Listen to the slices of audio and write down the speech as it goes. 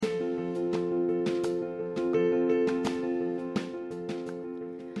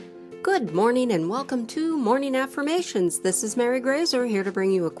Good morning and welcome to Morning Affirmations. This is Mary Grazer here to bring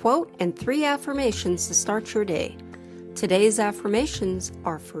you a quote and 3 affirmations to start your day. Today's affirmations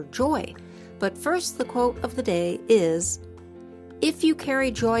are for joy, but first the quote of the day is, "If you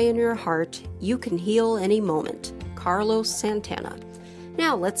carry joy in your heart, you can heal any moment." Carlos Santana.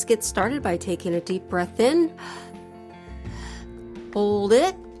 Now let's get started by taking a deep breath in. Hold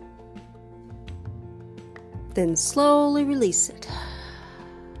it. Then slowly release it.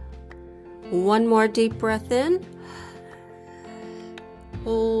 One more deep breath in.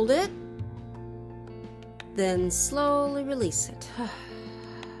 Hold it. Then slowly release it.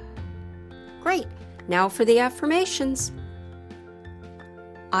 Great. Now for the affirmations.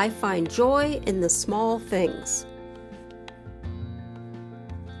 I find joy in the small things.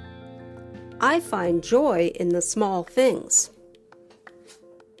 I find joy in the small things.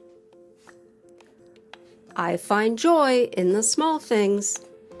 I find joy in the small things.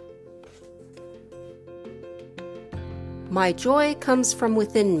 My joy comes from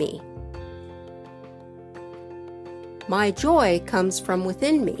within me. My joy comes from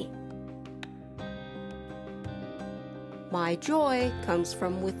within me. My joy comes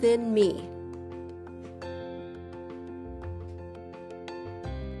from within me.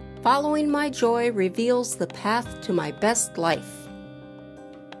 Following my joy reveals the path to my best life.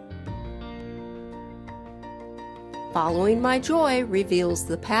 Following my joy reveals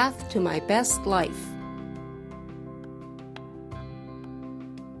the path to my best life.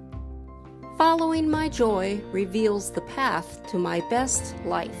 Following my joy reveals the path to my best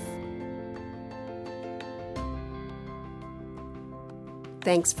life.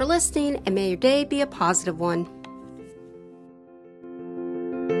 Thanks for listening, and may your day be a positive one.